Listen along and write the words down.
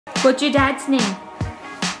What's your dad's name?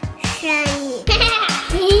 Shiny.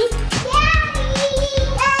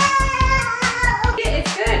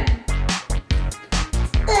 It's good.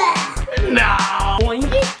 No.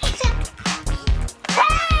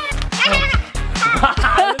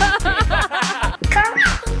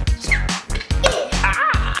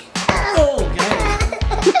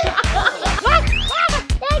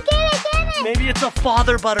 Maybe it's a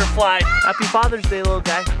father butterfly. Happy Father's Day, little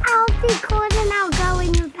guy. I'll be cold and I'll go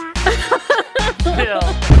in your back. Chill.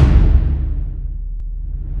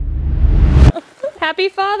 Happy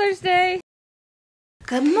Father's Day.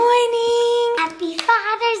 Good morning. Happy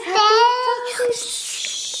Father's Day.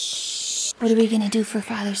 What are we gonna do for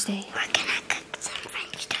Father's Day? We're gonna cook some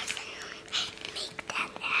French toast and make them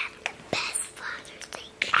have the best Father's Day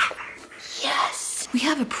ever. Yes. We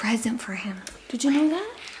have a present for him. Did you know that?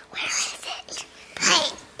 Where is it?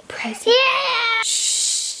 Hi. Present? Yeah.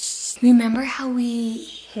 Shh. Remember how we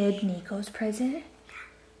hid Niko's present?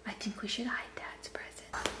 I think we should hide Dad's present.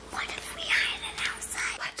 What if we hide it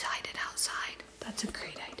outside? Let's hide it outside. That's a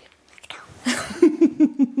great idea. Let's go.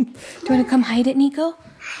 Do you want to come hide it, Niko?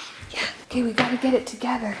 Yeah. Okay, we gotta get it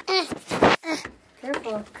together.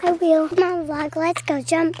 Careful. I will. Mom vlog, let's go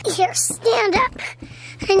jump. Here, stand up.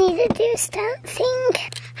 I need to do something.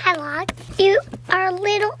 Hi vlog. You are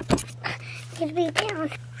little. Need to be down.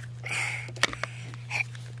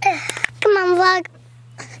 Come on vlog.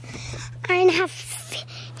 I'm half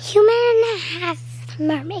human, half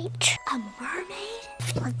mermaid. A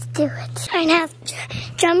mermaid? Let's do it. I'm half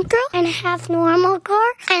jump girl, and half normal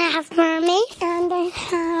girl, and half mermaid, and I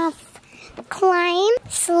have climb,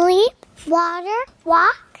 sleep, water,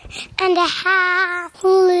 walk, and a half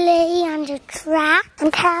lay on the track,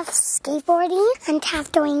 and half skateboarding, and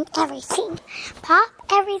half doing everything. Pop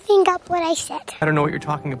everything up what I said. I don't know what you're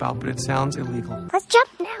talking about, but it sounds illegal. Let's jump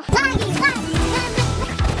now.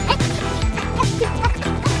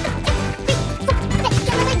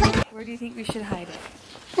 Where do you think we should hide it?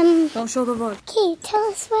 Um, Don't show the vlog. okay, tell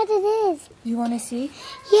us what it is. You want to see?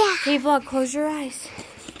 Yeah. Hey, vlog, close your eyes.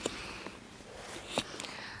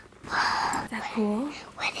 Is that cool?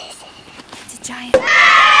 What is it? It's a giant.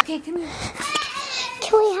 Okay, come here.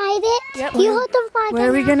 Can we hide it? Yep. You hold the flag. Where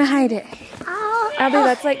are we gonna hide it? Oh, Abby,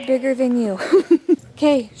 that's like bigger than you.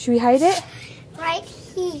 Okay, should we hide it? right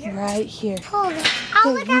here. Right here. Hold it. I'll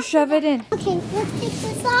Okay, look you after shove it in. Okay, let's take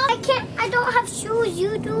this off. I can't. I don't have shoes.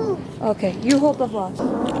 You do. Okay, you hold the vlog.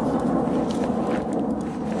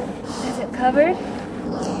 Is it covered?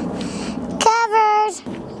 Covered.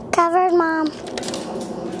 Covered, Mom.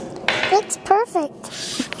 Looks perfect.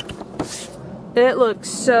 It looks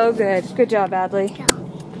so good. Good job, Adley.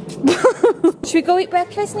 Should we go eat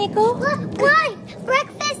breakfast, Niko? Look, why?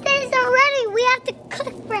 Breakfast isn't ready. We have to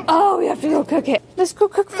cook breakfast. Oh, we have to go cook it. Let's go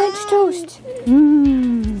cook French toast.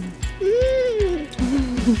 Mmm. Mmm.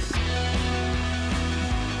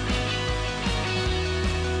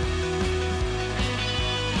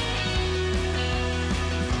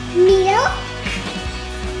 Milk.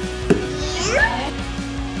 Yeah.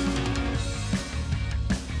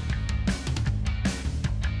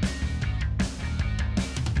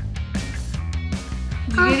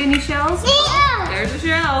 Did you get any shells? Yeah. There's a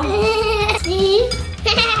shell. See?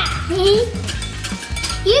 See?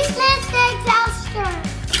 You smashed the exhauster.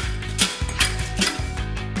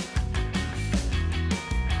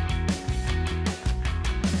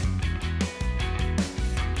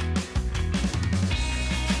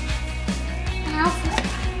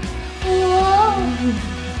 Whoa.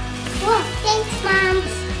 Whoa, thanks, Mom.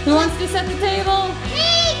 Who wants to set the table?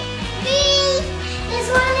 Me! Me! This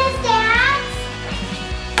one is Dad's.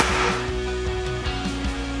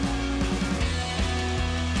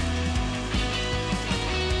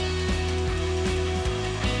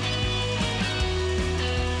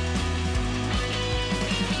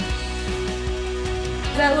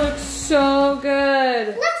 That looks so good.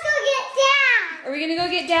 Let's go get Dad. Are we gonna go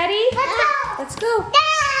get Daddy? Let's go. Let's go. No!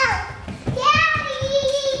 Daddy!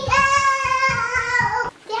 No!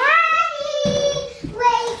 Daddy!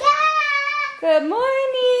 Wake up! Good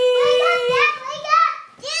morning. Wake up, Dad! Wake up!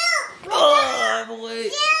 Dude! Wake Oh, up! I'm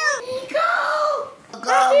awake. Dude! Go!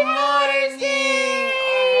 Good morning.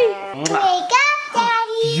 Wake up,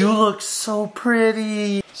 Daddy! You look so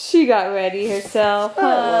pretty. She got ready herself. I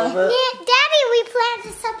love it. Daddy, we planned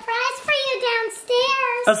a surprise for you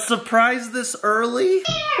downstairs. A surprise this early?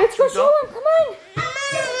 Let's go show him. Come on.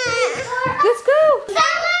 Let's go.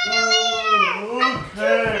 Follow the leader. Up, 2,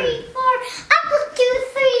 3, 4. Up, 2,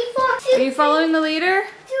 3, 4. Are you following the leader?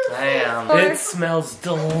 2, 3, Damn. 4. It smells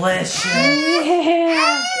delicious.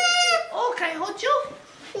 Yeah. Okay, hold you.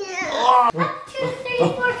 Yeah. Up, 2, 3, 4.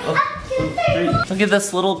 Up, 2, Look at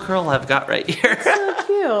this little curl I've got right here. So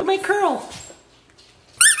cute. My curl.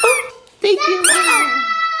 Oh, thank you.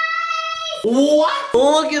 What?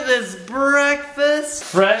 Look at this breakfast.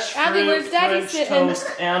 Fresh Adley, fruit, where's Daddy French sitting? toast,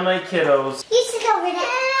 and my kiddos. You sit over there.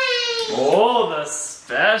 Oh, the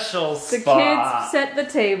special The spot. kids set the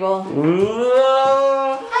table.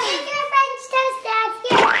 Whoa. I'll get your French toast, Dad.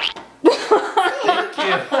 Here. Thank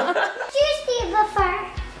you. Juice do you prefer?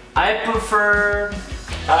 I prefer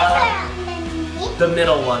Lemonade. the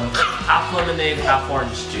middle one. Half lemonade, half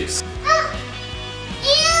orange juice. Oh.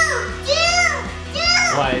 Ew.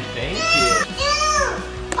 Why, thank you.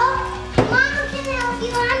 Oh, Mom can help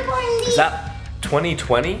you. I'm pouring these. Is that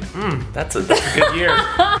 2020? That's a good year.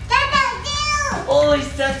 Oh,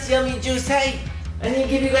 that's yummy juice. Hey, I need to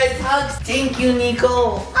give you guys hugs. Thank you,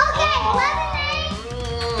 Niko. Okay,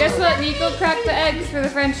 lemonade. Guess what? Nico cracked the eggs for the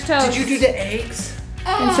French toast. Did you do the eggs?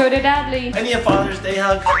 And so did Adley. I need a Father's Day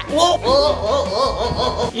hug. Whoa, whoa, whoa, whoa,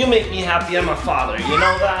 whoa, whoa. You make me happy. I'm a father. You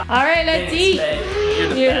know that? All right, let's Thanks, eat. babe. You're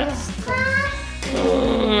the Yeah. best.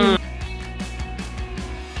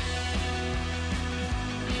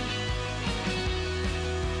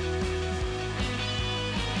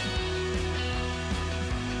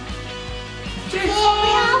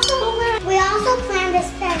 We also planned a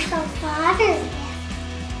special Father's Day.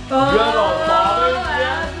 Oh, Good old Father's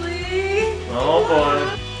Day. Adley. Oh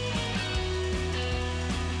boy.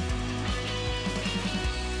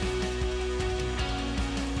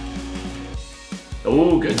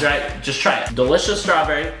 Oh, good. Just try it. Delicious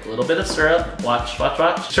strawberry, a little bit of syrup. Watch, watch,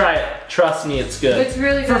 watch. Try it. Trust me, it's good. It's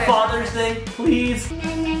really For good. Father's Day, please. You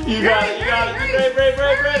got it, you got it.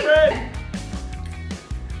 Brave.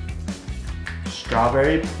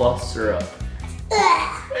 Strawberry plus syrup.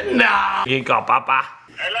 Nah. You go, Papa.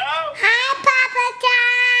 Hello? Hi, Papa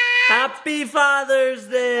John. Happy Father's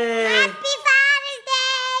Day. Happy Father's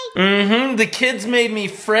Day. The kids made me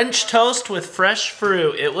French toast with fresh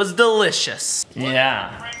fruit. It was delicious.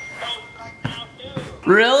 Yeah. French toast right now, too.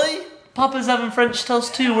 Really? Papa's having French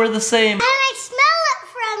toast too. We're the same. And I smell it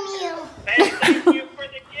from you. Hey, thank you for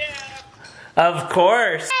the gift. Of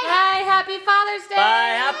course. Bye, happy Father's Day.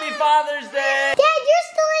 Bye. Happy Father's Day. Dad, you're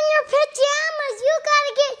still in your pajamas. You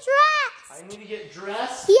gotta get dressed. I need to get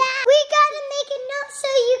dressed. Yeah, we gotta make a note so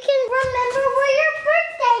you can remember where your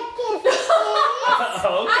birthday gift is.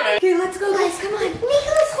 Okay. Okay, let's go, guys. Come on.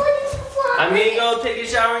 Nicholas holding some flowers. I'm gonna go take a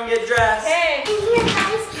shower and get dressed. Hey. And here,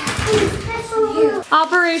 guys, in a special room.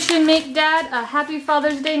 Operation Make Dad a Happy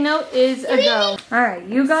Father's Day note is a go. All right,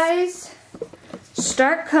 you guys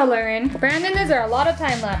start coloring. Brandon, these are a lot of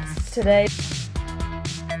time lapses today.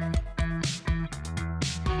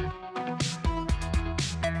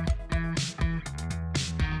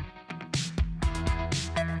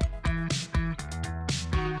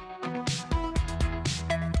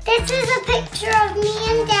 This is a picture of me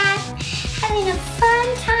and Dad having a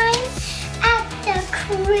fun time at the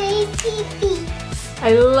crazy beach.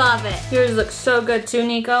 I love it. Yours looks so good too,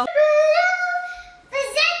 Nico.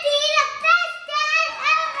 Presenting the best dad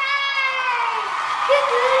ever!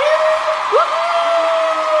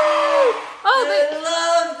 Oh, I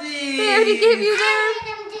love these. they already gave you I their. made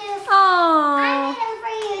them do. I Oh. made them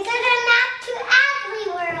for you. They're the map to Adley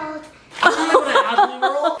World. Adley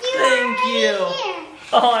World? Thank you. Here.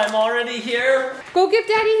 Oh, I'm already here. Go give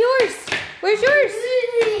Daddy yours. Where's yours?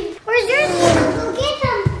 Where's yours? Go get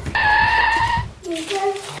them.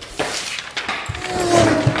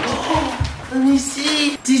 Let me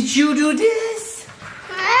see. Did you do this?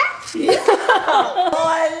 Huh? Yeah. Oh,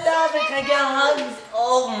 I love it. Can I get hugs?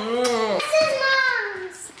 Oh. This is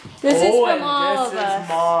Mom's. This is Oh, from and all this of is us.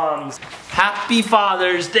 Mom's. Happy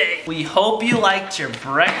Father's Day. We hope you liked your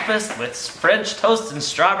breakfast with French toast and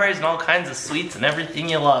strawberries and all kinds of sweets and everything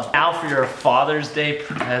you love. Now for your Father's Day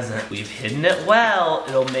present. We've hidden it well.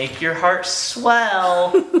 It'll make your heart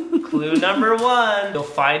swell. Clue number 1. You'll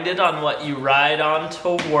find it on what you ride on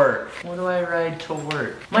to work. What do I ride to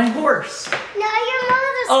work? My horse. No, your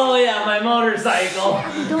mother's. Oh yeah, my motorcycle.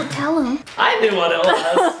 Don't tell him. I knew what it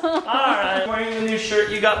was. Alright, I'm wearing the new shirt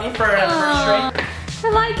you got me for an anniversary. I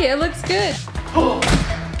like it. It looks good.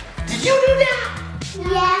 Did you do that?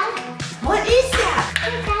 Yeah. What is that?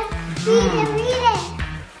 Read it.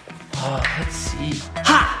 Oh, let's see.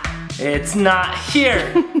 Ha! It's not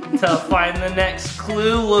here. To find the next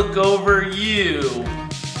clue, look over you.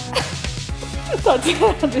 That's what they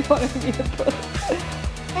wanted me to put.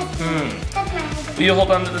 That's mine. Will you hold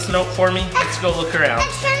on to this note for me? Let's go look around.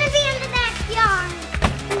 It's gonna be in the backyard.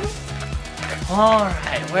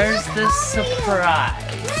 Alright, where's this surprise?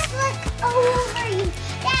 Let's look over you.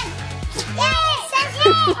 Dad. Dad, it says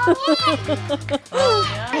hey.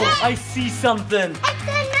 Oh, I see something. It's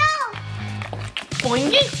a note.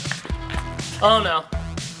 Boingy. Oh no.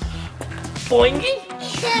 Boingy.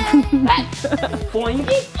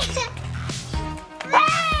 Boingy.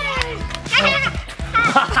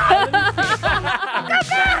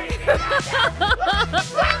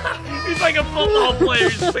 He's like a football player.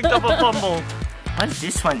 He's picked up a fumble. What does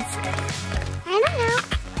this one say? I don't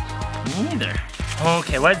know. Me neither.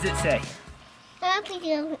 Okay, what does it say?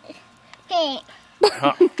 Okay.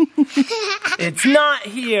 It's not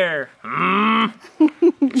here.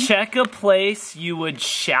 Check a place you would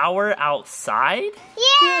shower outside?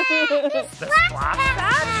 Yeah! The splash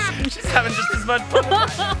pad? She's having just as much fun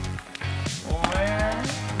as I am.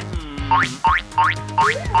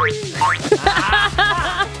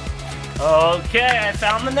 Okay, I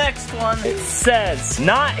found the next one. It says,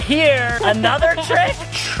 not here. Another trick?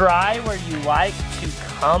 Try where you like to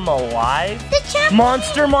come alive. The trampoline.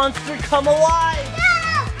 Monster, monster, come alive. No!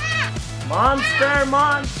 Monster,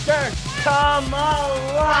 monster, come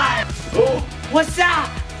alive. Oh, what's that?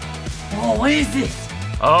 Oh, what is this?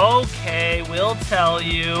 Okay, we'll tell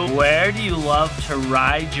you. Where do you love to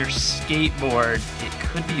ride your skateboard? It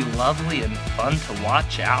could be lovely and fun to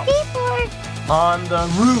watch out. Skateboard. On the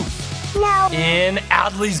roof. No. In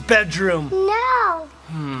Adley's bedroom. No.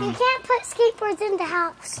 You can't put skateboards in the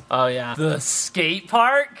house. Oh yeah. The skate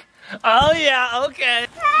park? Oh yeah, okay.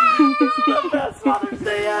 The best Father's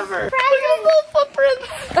Day ever. Look at his little footprints.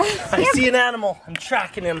 I see an animal. I'm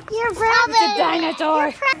tracking him. Your brother. It's a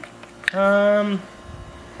dinosaur.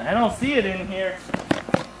 I don't see it in here.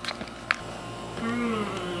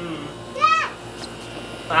 Dad.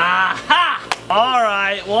 Aha! All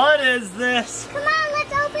right, what is this? Come on,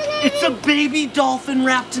 let's open it. It's a baby dolphin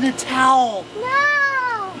wrapped in a towel.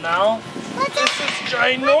 No. No? Let's This open is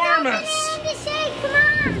ginormous. Let's open it in the shade. Come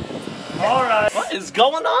on. All right. What is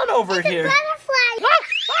going on over It's here? a butterfly. Dad,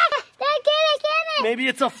 get it. Maybe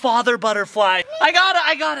it's a father butterfly. I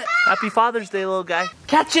got it. Happy Father's Day, little guy.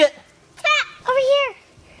 Catch it. Dad, over here.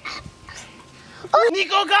 Oh.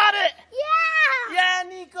 Niko got it. Yeah. Yeah,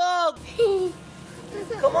 Niko.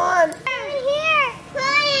 Come on. Over here.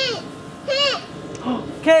 Bye.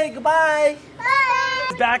 Okay, goodbye. Bye.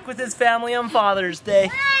 He's back with his family on Father's Day.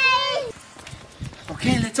 Bye.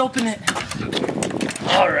 Okay, let's open it.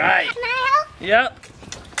 All right. Can I help? Yep.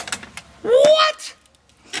 What?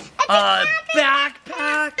 It's A backpack?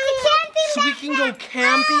 a camping So we can go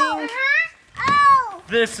camping? Oh.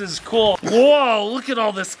 This is cool. Whoa, look at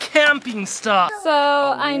all this camping stuff. So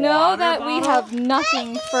I know water that we bottle? have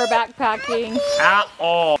nothing for backpacking. At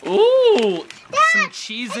all. Ooh, some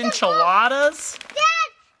cheese enchiladas.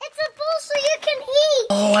 Dad, it's a bowl so you can eat.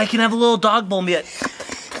 Oh, I can have a little dog bowl yet.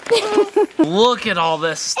 Look at all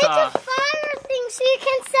this It's a stuff. fire thing so you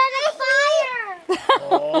can set a fire.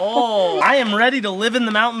 Oh, I am ready to live in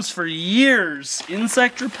the mountains for years.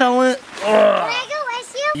 Insect repellent. Can I go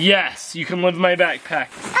with you? Yes, you can live in my backpack.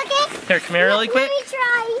 Okay. Here, come here really quick. Let me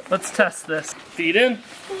try. Let's test this. Feet in.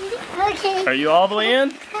 Okay. Are you all the way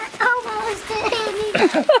in? Almost.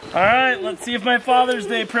 All right, let's see if my Father's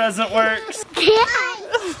Day present works. Hi.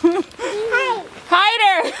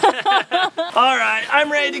 Hider! All right,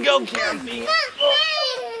 I'm ready to go camping.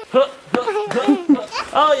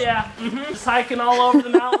 Oh yeah, just hiking all over the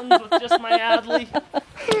mountains with just my Adley.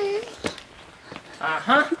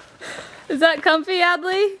 Uh-huh. Is that comfy,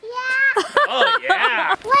 Adley? Yeah. Oh yeah.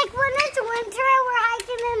 Like when it's winter and we're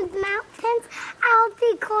hiking in the mountains, I'll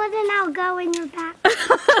be cold and I'll go in your back.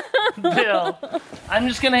 Bill, I'm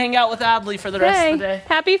just gonna hang out with Adley for the rest of the day.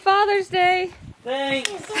 Happy Father's Day.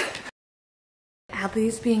 Thanks.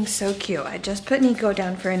 Adley's being so cute. I just put Niko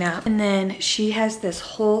down for a nap, and then she has this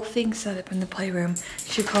whole thing set up in the playroom.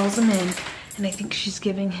 She calls him in, and I think she's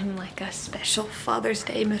giving him like a special Father's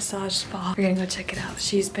Day massage spa. We're gonna go check it out.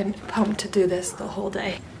 She's been pumped to do this the whole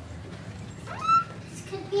day. This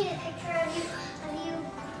could be a picture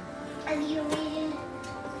of you reading.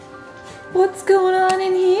 What's going on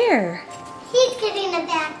in here? He's getting a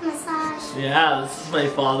back massage. Yeah, this is my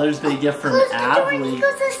Father's Day gift from Close the door and Adley. he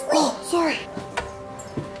goes to sleep. Oh, sorry.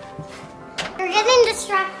 You're getting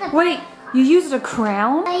distracted. Wait, you used a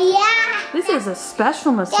crown? Yeah. This is a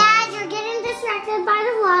special massage. Dad, you're getting distracted by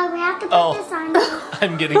the vlog. We have to put this on you.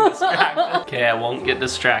 I'm getting distracted. Okay, I won't get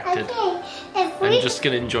distracted. Okay. If we I'm just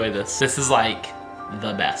gonna enjoy this. This is like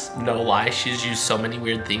the best. No lie, she's used so many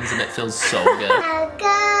weird things and it feels so good. I'll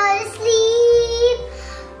go to sleep.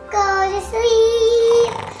 Go to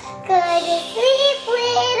sleep. Go to sleep,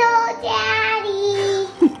 little daddy.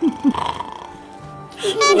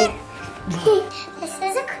 This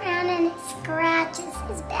is a crown and it scratches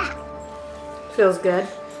his back. Feels good.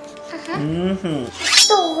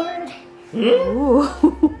 Sword. Ooh.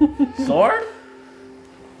 Sword?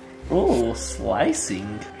 Oh,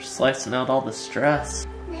 slicing. You're slicing out all the stress.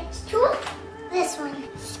 Next tool, this one.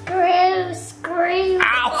 Screw, screw.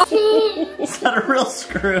 Ow! Is that a real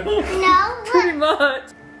screw? No, Pretty much.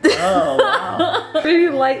 Oh, wow. Pretty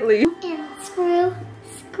lightly. and screw,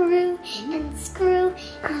 screw, and screw,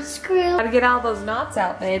 and screw. Gotta get all those knots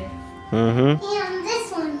out, babe. Mm-hmm. And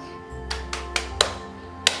this one.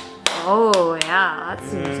 Oh, yeah, that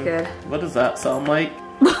seems good. What does that sound like?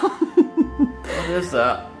 What is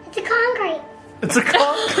that? It's a concrete. It's a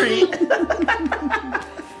concrete.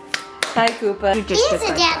 Hi, Koopa. You just He's get a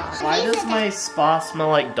like dad. that. Why does my spa smell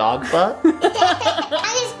like dog butt?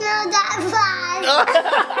 I smell that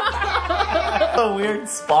A weird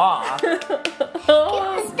spa.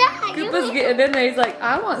 Oh, vibe. Koopa's getting in there. He's like,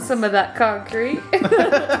 I want some of that concrete.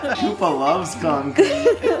 Koopa loves concrete.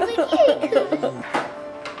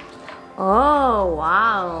 Oh,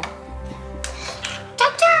 wow.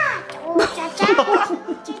 Cha-cha. Cha-cha.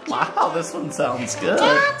 Wow, this one sounds good.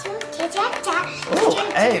 Cha-cha.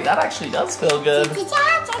 Oh, hey, that actually does feel good. Be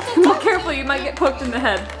careful, you might get poked in the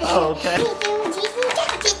head. Oh, okay.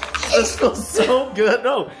 This feels so good.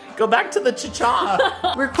 No, go back to the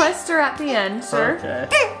cha-cha. Requests are at the end, sir. Okay.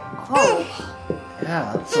 Oh.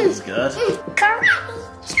 Yeah, that feels good.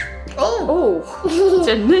 Oh. It's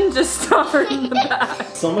a ninja star in the back.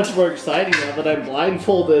 So much more exciting now that I'm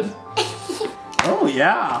blindfolded. Oh,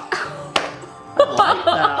 yeah. I like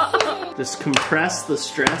that. Just compress the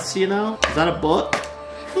stress, you know? Is that a book?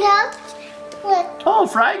 No. Look. Oh,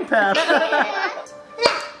 frying pan.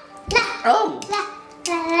 Oh.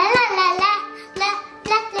 La la la la la la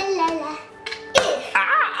la la la la.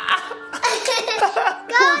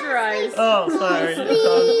 Close your eyes. Oh, sorry.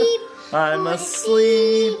 I'm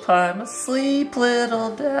asleep,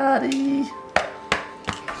 little daddy.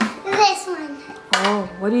 This one. Oh,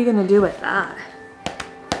 what are you gonna do with that?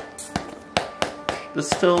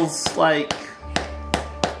 This feels like,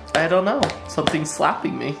 I don't know, something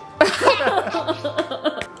slapping me.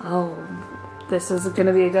 Oh, this is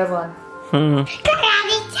gonna be a good one.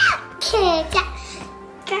 Karate chop.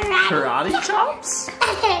 Karate. Karate chops?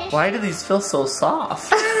 Why do these feel so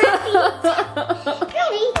soft?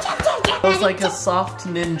 Feels like a soft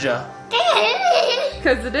ninja.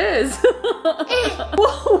 Because it is.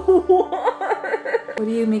 What are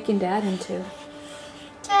you making Dad into?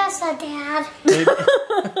 Just a dad. Maybe.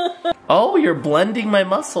 Oh, you're blending my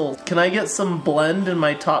muscles. Can I get some blend in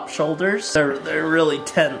my top shoulders? They're really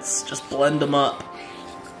tense. Just blend them up.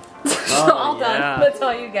 Oh, All yeah. done. That's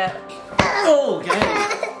all you get. Oh, okay.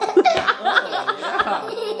 Oh,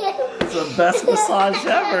 yeah. It's the best massage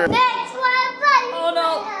ever. Next one, buddy. Oh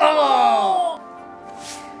no. Oh.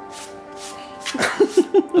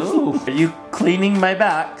 Ooh, are you cleaning my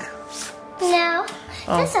back? No.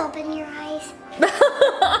 Oh. Just open your eyes.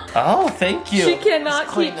 Oh, thank you. She cannot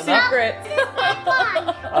Just keep clean it up. secrets.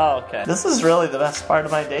 Oh, okay. This is really the best part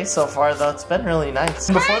of my day so far, though. It's been really nice.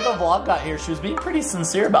 Before the vlog got here, she was being pretty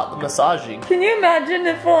sincere about the massaging. Can you imagine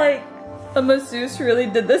if, like, a masseuse really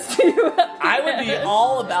did this to you? I would be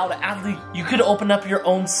all about it. Adley, you could open up your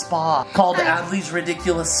own spa called Adley's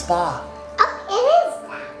Ridiculous Spa. Oh, it is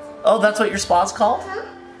that. Oh, that's what your spa's called?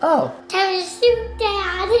 Oh. Time to shoot,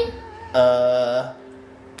 Dad.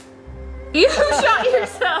 You shot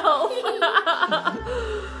yourself.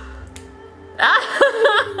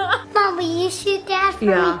 Mom, will you shoot Dad for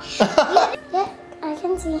Yeah. me? Yeah, I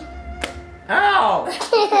can see. Ow!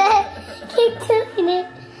 Keep doing it.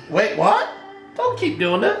 Wait, what? Don't keep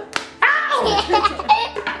doing it. Ow!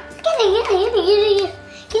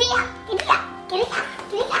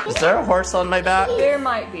 Is there a horse on my back? There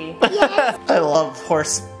might be. Yes. I love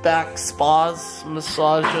horseback spas,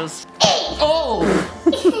 massages. Oh!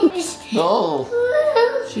 Oh!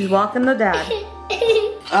 She's walking the dad.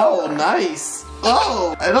 Oh, nice.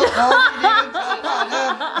 Oh, I don't know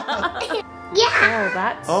if you even Yeah. Oh,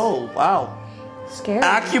 that's Oh, wow. scary.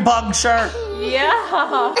 Acupuncture. Yeah.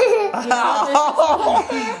 Oh,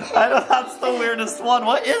 I know that's the weirdest one.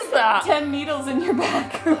 What is that? 10 needles in your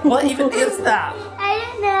back. What even is that? I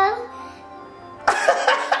don't know.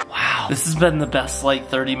 Wow. This has been the best like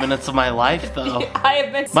 30 minutes of my life though. I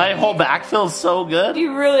have been. My whole back feels so good.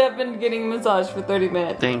 You really have been getting a massage for 30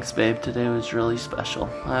 minutes. Thanks, babe. Today was really special.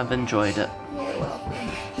 I've enjoyed it.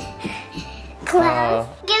 Close.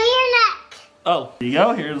 Give me your neck. Oh, here you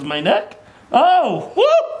go. Here's my neck. Oh, woo!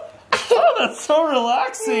 Oh, that's so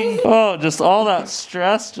relaxing. Oh, just all that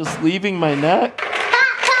stress just leaving my neck. Pop,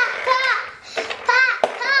 pop, pop. Pop,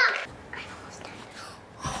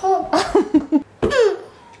 pop.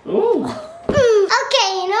 Ooh. Okay,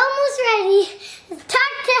 and almost ready. Let's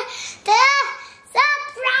talk to the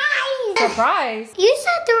surprise. Surprise. You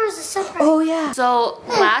said there was a surprise. Oh yeah. So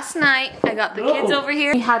last night I got the kids over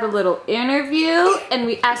here. We had a little interview and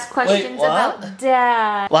we asked questions about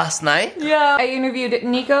Dad. Last night? Yeah. I interviewed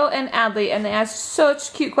Niko and Adley and they asked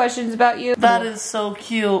such cute questions about you. That is so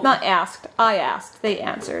cute. Not asked, I asked. They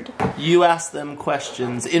answered. You asked them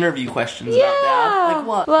questions, interview questions about Dad? Like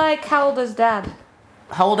what? Like, how old is Dad?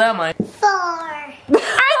 How old am I? 4. I'm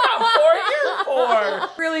not 4, you're 4.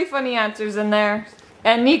 Really funny answers in there.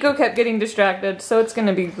 And Niko kept getting distracted, so it's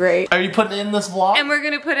gonna be great. Are you putting it in this vlog? And we're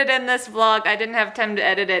gonna put it in this vlog. I didn't have time to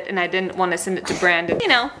edit it and I didn't want to send it to Brandon. You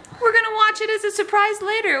know, we're gonna watch it as a surprise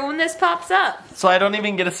later when this pops up. So I don't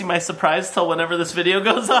even get to see my surprise till whenever this video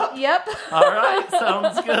goes up? Yep. Alright,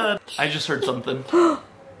 sounds good. I just heard something.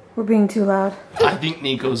 We're being too loud. I think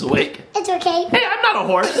Nico's awake. It's okay. Hey, I'm not a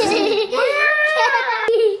horse.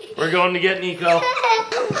 We're going to get Niko.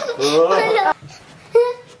 Oh.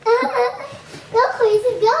 Look, where's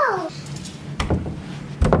it go?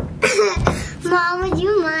 Mom, would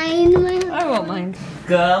you mind? I won't mind.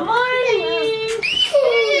 Good morning.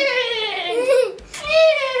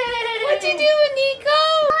 What you doing, Niko?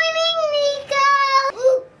 Morning, Niko.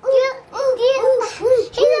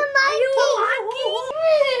 He's a monkey.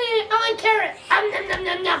 I want carrot. Nom nom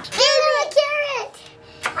nom nom. Give him a carrot.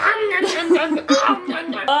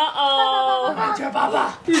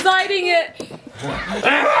 Uh-oh. He's hiding it.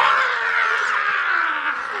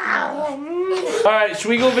 Alright, should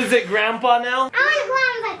we go visit Grandpa now? I want to go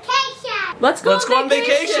on vacation. Let's go Let's go on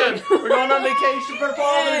vacation. We're going on vacation for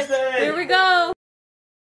Father's Day. Here we go.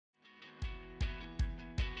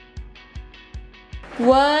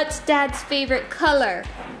 What's Dad's favorite color?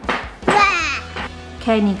 Black.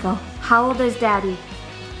 Okay, Niko. How old is Daddy?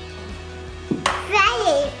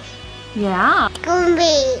 Right. Yeah. Gonna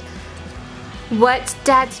be. What's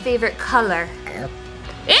Dad's favorite color? Ew!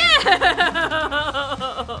 I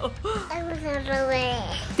was on the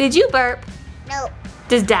way. Did you burp? No.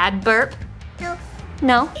 Does Dad burp? No.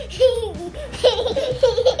 No.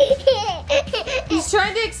 He's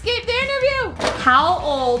trying to escape the interview. How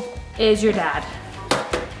old is your dad?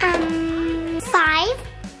 5.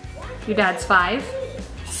 Your dad's 5.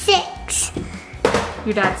 6.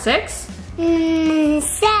 Your dad's 6. 7.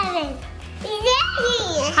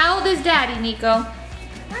 Daddy. How old is Daddy, Niko?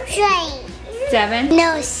 7.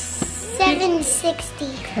 No, 760.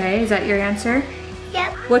 Okay, is that your answer?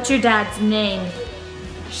 Yep. What's your dad's name?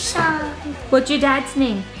 Sean. What's your dad's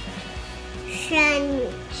name? Sean.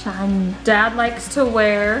 Sean. Dad likes to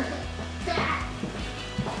wear.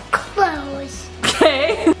 Clothes.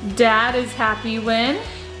 Okay. Dad is happy when.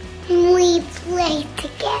 We play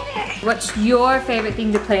together. What's your favorite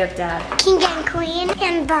thing to play with Dad? King and Queen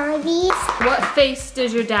and Barbies. What face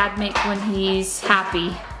does your dad make when he's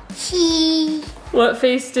happy? He What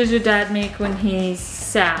face does your dad make when he's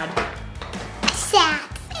sad? sad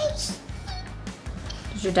face.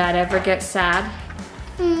 Does your dad ever get sad?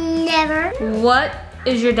 Never. What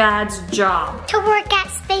is your dad's job? To work at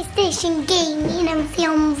Space Station Gaming and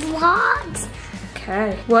film vlogs.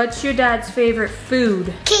 Okay. What's your dad's favorite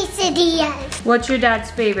food? Quesadillas. What's your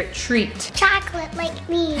dad's favorite treat? Chocolate like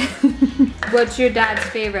me. What's your dad's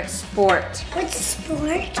favorite sport? What's a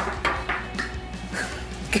sport?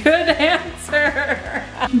 Good answer.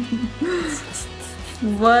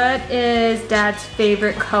 What is Dad's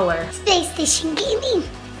favorite color? Space Station Gaming.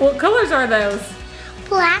 What colors are those?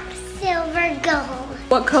 Black, silver, gold.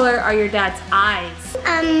 What color are your dad's eyes?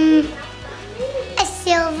 A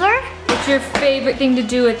silver. What's your favorite thing to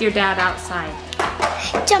do with your dad outside?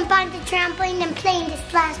 Jump on the trampoline and play in the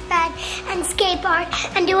splash pad and skateboard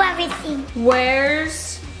and do everything.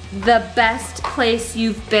 Where's the best place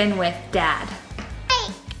you've been with Dad?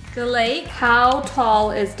 Hey, The lake. How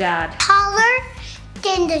tall is Dad? taller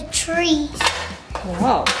than the trees.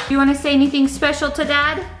 Whoa. You want to say anything special to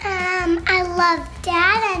Dad? I love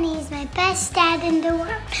Dad and he's my best dad in the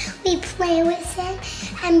world. We play with him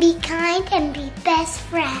and be kind and be best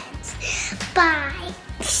friends.